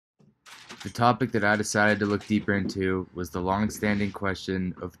The topic that I decided to look deeper into was the long-standing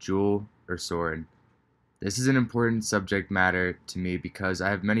question of Juul or Suorin. This is an important subject matter to me because I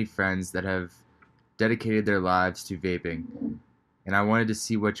have many friends that have dedicated their lives to vaping, and I wanted to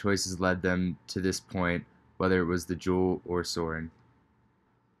see what choices led them to this point, whether it was the Juul or Suorin.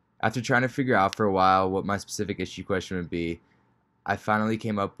 After trying to figure out for a while what my specific issue question would be, I finally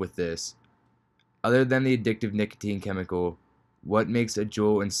came up with this. Other than the addictive nicotine chemical, what makes a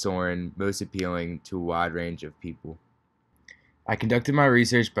Juul and Suorin most appealing to a wide range of people? I conducted my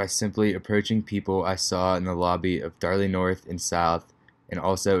research by simply approaching people I saw in the lobby of Darley North and South and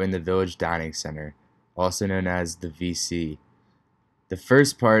also in the Village Dining Center, also known as the VC. The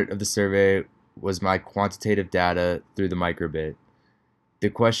first part of the survey was my quantitative data through the microbit. The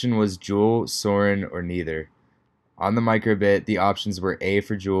question was Juul, Suorin, or neither. On the microbit, the options were A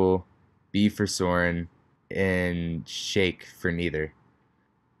for Juul, B for Suorin, and shake for neither.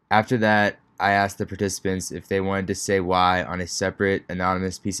 After that, I asked the participants if they wanted to say why on a separate,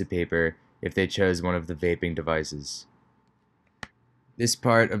 anonymous piece of paper if they chose one of the vaping devices. This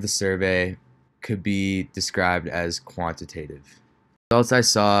part of the survey could be described as quantitative. The results I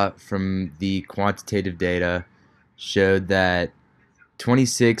saw from the quantitative data showed that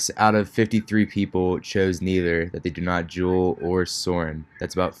 26 out of 53 people chose neither, that they do not Juul or Suorin.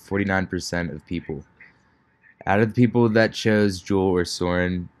 That's about 49% of people. Out of the people that chose Juul or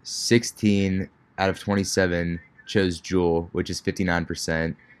Suorin, 16 out of 27 chose Juul, which is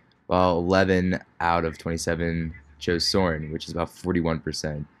 59%, while 11 out of 27 chose Suorin, which is about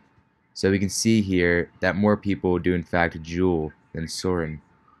 41%. So we can see here that more people do in fact Juul than Suorin.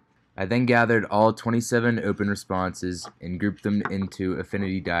 I then gathered all 27 open responses and grouped them into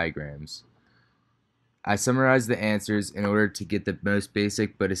affinity diagrams. I summarized the answers in order to get the most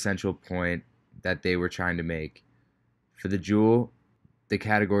basic but essential point that they were trying to make. For the Juul, the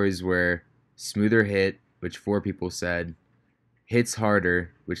categories were smoother hit, which 4 people said, hits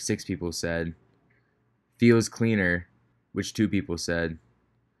harder, which 6 people said, feels cleaner, which 2 people said,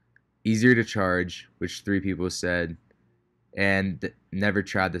 easier to charge, which 3 people said, and never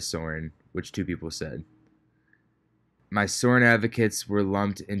tried the Suorin, which 2 people said. My Suorin advocates were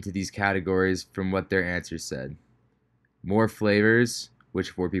lumped into these categories from what their answers said. More flavors, which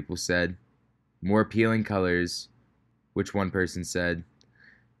 4 people said. More appealing colors, which 1 person said.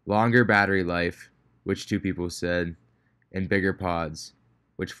 Longer battery life, which 2 people said. And bigger pods,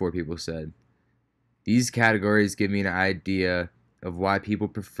 which 4 people said. These categories give me an idea of why people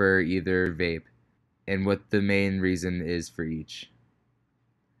prefer either vape and what the main reason is for each.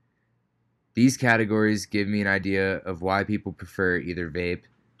 These categories give me an idea of why people prefer either vape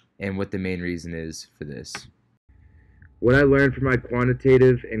and what the main reason is for this. What I learned from my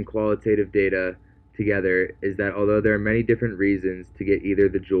quantitative and qualitative data together is that although there are many different reasons to get either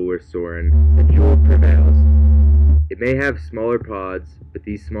the Juul or Suorin, the Juul prevails. It may have smaller pods, but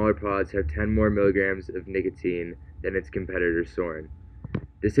these smaller pods have 10 more milligrams of nicotine than its competitor Suorin.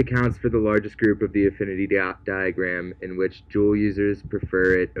 This accounts for the largest group of the affinity diagram, in which Juul users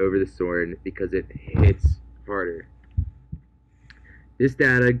prefer it over the Suorin because it hits harder. This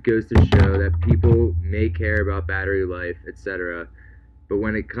data goes to show that people may care about battery life, etc., but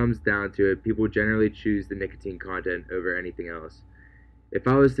when it comes down to it, people generally choose the nicotine content over anything else. If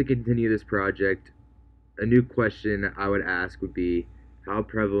I was to continue this project, a new question I would ask would be, how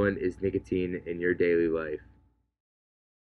prevalent is nicotine in your daily life?